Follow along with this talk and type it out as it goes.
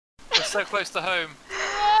so close to home.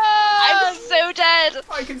 I'm so dead.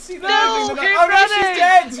 I can see the No, moving. keep Oh no, she's running.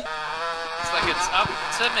 dead! It's like it's up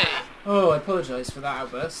to me. Oh, I apologise for that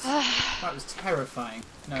outburst. That was terrifying.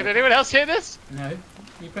 No. Can anyone else hear this? No. Are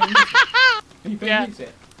you playing music? Are you playing music?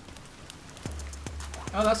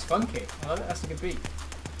 Oh, that's funky. Oh, that's a good beat.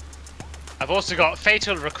 I've also got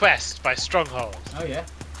Fatal Request by Stronghold. Oh yeah.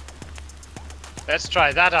 Let's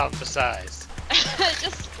try that out for size.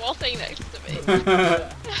 Just squatting next to me.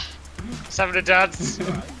 Let's have a dance.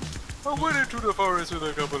 Right. I went into the forest with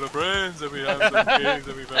a couple of friends and we had some pigs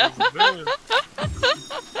and we found some men.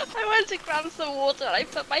 I went to grab some water and I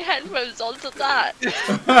put my headphones onto that.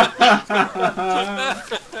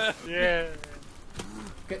 Yeah.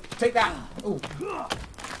 Take that. Ooh.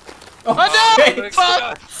 Oh no!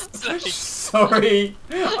 Shit. Sorry.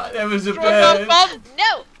 There was a bird.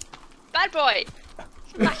 No! Bad boy!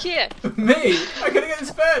 Back here! Me? I gotta get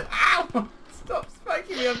this bird. Ow! Stop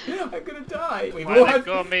spiking me. I'm gonna die. We've all Well, had,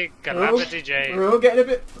 got me Calamity Jane. we're all getting a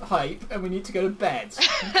bit hype and we need to go to bed.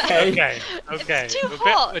 Okay? Okay. It's too We're,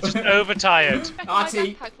 hot. we're just overtired. Arty, My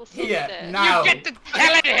backpack will fit here, it. now. You get the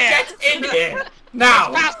hell in here! Get in here!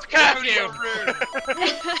 Now! Past curfew!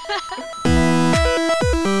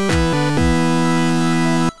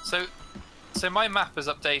 So my map is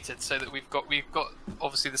updated so that we've got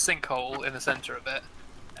obviously the sinkhole in the centre of it,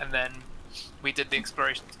 and then we did the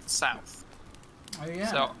exploration to the south. Oh yeah.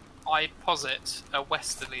 So I posit a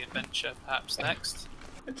westerly adventure perhaps next.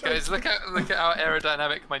 Guys, look at how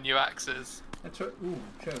aerodynamic my new axe is. Ooh,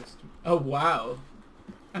 toast. Oh wow.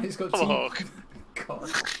 And it's got Oh. teeth.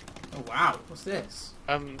 God. Oh wow. What's this?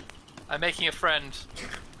 I'm making a friend.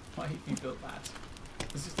 Why have you built that?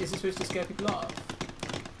 Is it supposed to scare people off?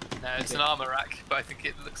 No, it's an armor rack, but I think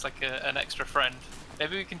it looks like an extra friend.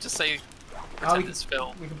 Maybe we can just say pretend it's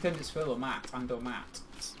Phil. We can pretend it's Phil or Matt, or Matt.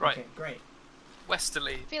 Right. Okay, great.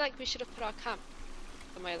 Westerly. I feel like we should have put our camp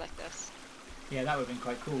somewhere like this. Yeah, that would have been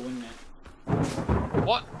quite cool, wouldn't it?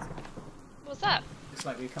 What? What's that? It's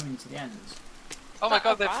like we're coming to the end. Oh my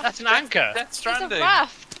god, That's an anchor. Death It's Stranding. a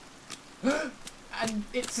raft! And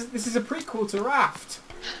this is a prequel to Raft.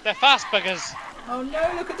 They're fast buggers. Oh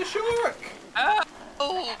no, look at the shark!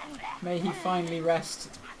 Oh. May he finally rest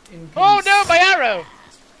in peace. Oh no, my arrow!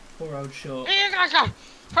 Poor old shark. Oh,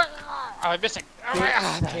 I'm missing.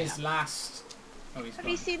 His last... Oh, he's Have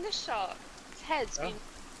gone. you seen the shark? Its head's been...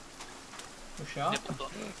 The shark?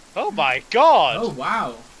 Oh my god! Oh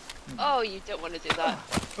wow. Oh, you don't want to do that.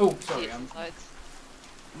 Oh, See sorry. its insides.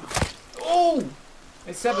 Oh!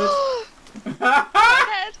 It's severed.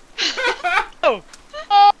 Head! Oh!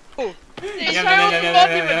 Oh! It's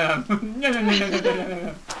No, so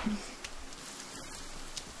no.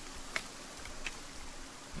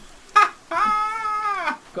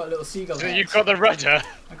 Got a little seagull So head. you've got the rudder.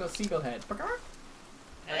 I got a seagull head. I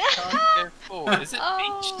can't go forward. Is it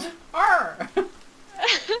beached? Arr!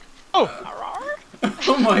 Oh!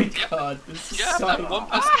 Oh my god, this is Yeah, so... that one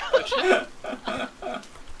person push it.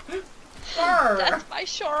 Arr! That's my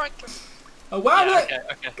shark! Oh wow, Yeah, look!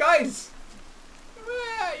 okay. Guys!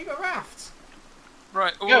 Yeah, you got raft.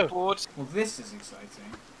 Right, all Go. aboard. Well, this is exciting.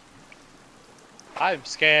 I'm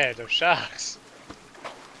scared of sharks.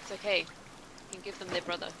 It's okay. You can give them their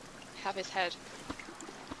brother. Have his head.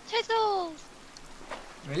 Turtles!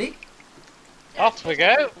 Really? Yeah, Off we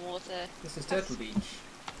turtles go. in Water. This is Turtle Beach.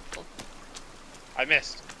 I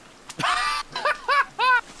missed.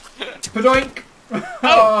 Padoink!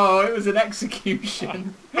 Oh, it was an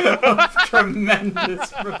execution of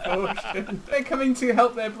tremendous proportion. They're coming to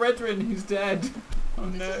help their brethren who's dead. Oh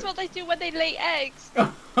no. This is what they do when they lay eggs.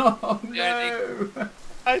 Oh Yeah, no.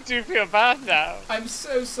 I do feel bad now. I'm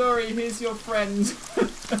so sorry, here's your friend.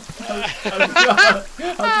 I'll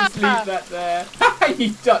just leave that there. He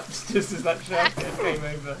ducked just as that shark head came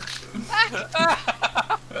over.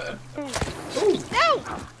 Ooh. No!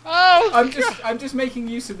 Oh! I'm just making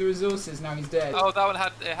use of the resources now he's dead. Oh, that one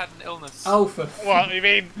had an illness. Oh, for What, you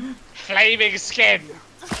mean flaming skin?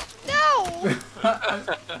 No!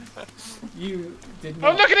 You did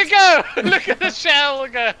Oh, not. look at it go! Look at the shell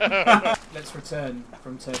go! Let's return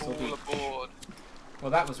from Turtle All Beach. aboard.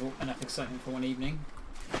 Well, that was enough excitement for one evening.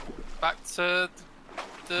 Back to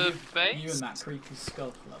the base. You and that creepy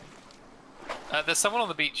skull club. There's someone on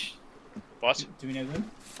the beach. What? Do we know them?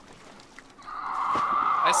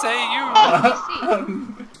 I say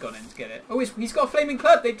you. He's gone in to get it. Oh, he's got a flaming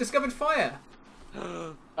club. They've discovered fire.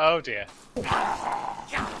 Oh dear.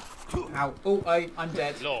 Ow. Oh, I'm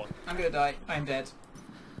dead. Lord. I'm gonna die. I'm dead.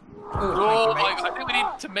 Oh thank my! you, mate. I think we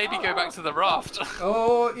need to maybe go back to the raft.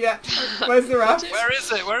 Oh, yeah. Where's the raft? Where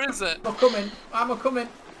is it? Where is it? I'm coming. I'm coming.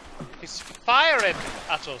 He's firing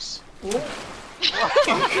at us. Oh,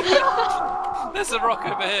 There's a rock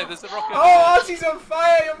over here. There's a rock over Oh, Arty's on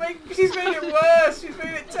fire! She's made it worse! She's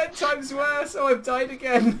made it 10 times worse! Oh, I've died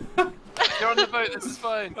again! here. You're on the boat. This is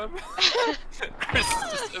fine. Chris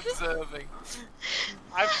is just observing.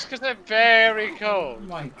 I'm just because they're very Oh cold.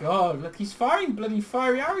 my god, look, he's firing bloody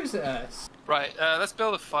fiery arrows at us! Right, let's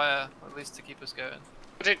build a fire, at least to keep us going.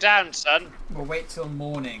 Put it down, son. We'll wait till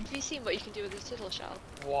morning. Have you seen what you can do with this turtle shell?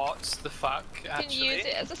 What the fuck, You actually? can use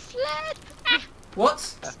it as a sled! Ah,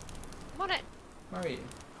 What? I'm on it! Where are you?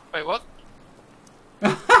 Wait, what?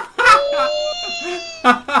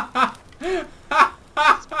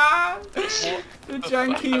 The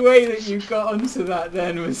janky way that you got onto that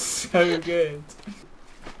then was so good.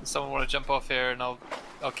 Does someone want to jump off here and I'll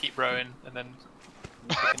keep rowing and then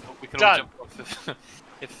we can all Done. jump off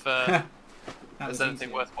if That there's was anything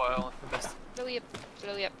easy. worthwhile.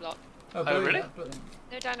 Brilliant block. Oh, Oh, really?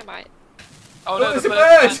 No dynamite. Oh Oh, no, there's the a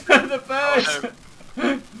bird! bird! The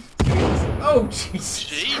bird! Oh, Jesus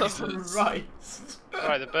Jesus. Christ.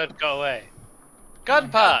 Alright, the bird got away. Gun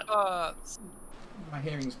part! Parts. My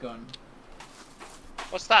hearing's gone.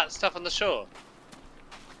 What's that stuff on the shore?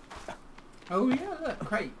 Oh yeah, look,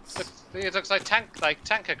 crates. It looks like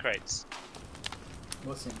tanker crates.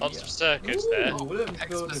 What's in Lots here? of circuits there. Ooh, look, we can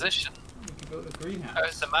build a, Exposition. we can build a greenhouse. Oh,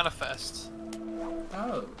 it's a manifest.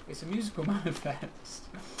 Oh, it's a musical manifest.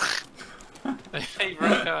 My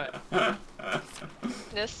favourite guy.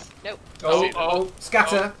 This? Nope. Oh, Oh, oh,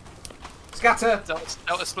 scatter! Scatter!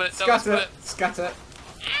 Delta split, delta Scatter! split. Scatter!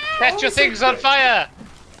 Set your things on fire!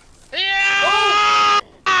 Yeah!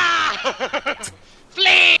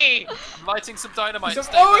 Flee! I'm lighting some dynamite. He's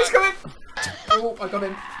Stay on, oh, back. he's coming! Oh, I got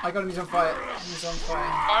him. I got him. He's on fire. He's on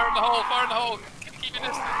fire. Fire in the hole, fire in the hole. Keep your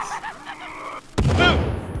distance. Boom!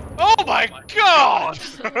 Oh my god!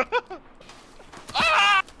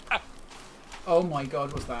 Ah! Oh my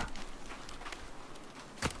god, what's that?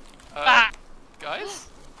 Ah! Guys?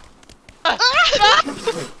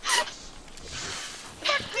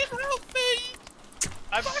 Help me!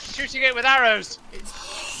 I'm shooting it with arrows!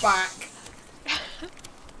 It's back.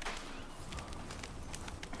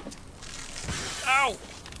 Ow!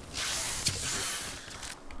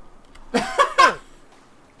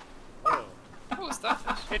 What was that?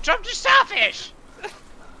 You dropped your starfish!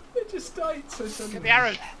 It just died so suddenly. Get the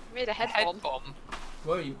arrows. Made a head Head bomb. bomb.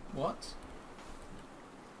 Wait, what?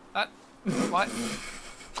 That. What?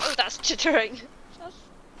 Oh, that's chittering.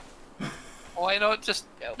 Why not just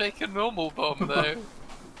make a normal bomb though?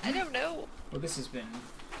 I don't know. Well, this has been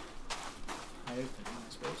eye-opening,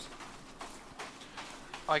 I suppose.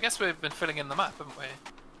 Oh, I guess we've been filling in the map, haven't we?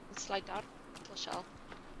 Let's slide down the shell.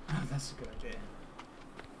 Oh, that's a good idea.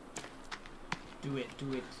 Do it,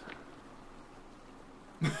 do it.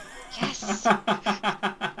 Yes! That's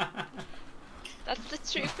the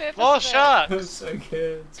true purpose More of it. That's sharks! so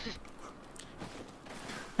good.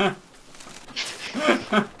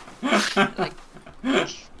 Like,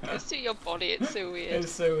 goes through your body, it's so weird.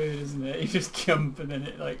 It's so weird, isn't it? You just jump and then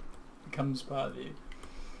it like becomes part of you.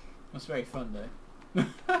 That's very fun though.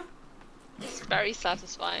 It's very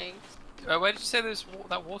satisfying. Where did you say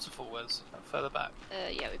that waterfall was? Further back.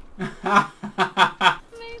 Yeah, we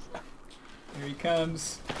Here he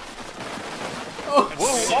comes. Oh,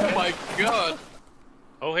 Whoa! Oh my god!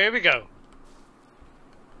 Oh, here we go.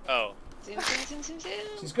 Oh. zoom, zoom, zoom, zoom, zoom.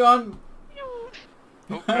 she's gone.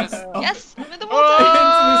 Oh, Chris. Oh, Yes, I'm in the into water!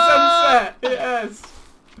 the sunset. Yes.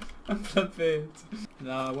 Bloodbeard.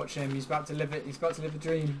 No, watch him. He's about to live it. He's about to live a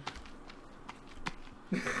dream.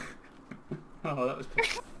 Oh, that was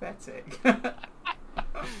pathetic. For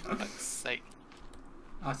fuck's sake.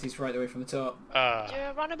 Arty's right away from the top.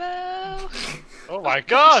 Geronimo! Oh my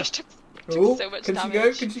god! Took Oh, so much can she go?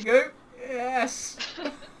 damage. Can she go? Yes.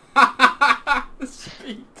 The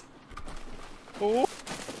speed. Oh.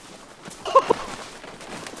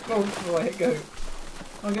 Oh, I hit go.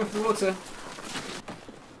 I'm going for the water.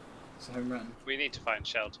 It's a home run. We need to find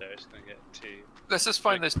shelter. It's going to get too... Let's just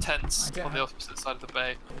find those tents I don't on the have- opposite side of the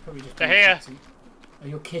bay. They're probably just They're being here. sexy. Oh,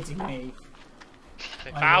 you're kidding me.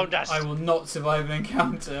 They I found will, us! I will not survive an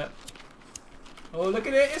encounter. Oh, look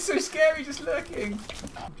at it. It's so scary just lurking.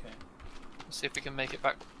 Okay. Let's see if we can make it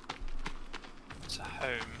back to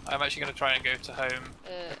home. I'm actually going to try and go to home.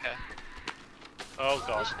 Okay. Oh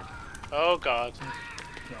god. Oh god.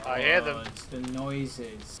 I hear them. God, the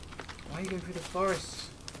noises. Why are you going through the forest?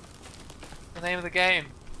 The name of the game.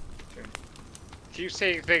 Keep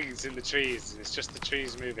seeing things in the trees. It's just the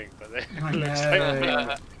trees moving, but they I looks know. like...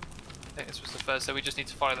 Yeah. I think this was the first, so we just need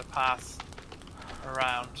to follow the path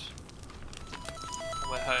around.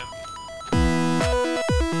 We're home.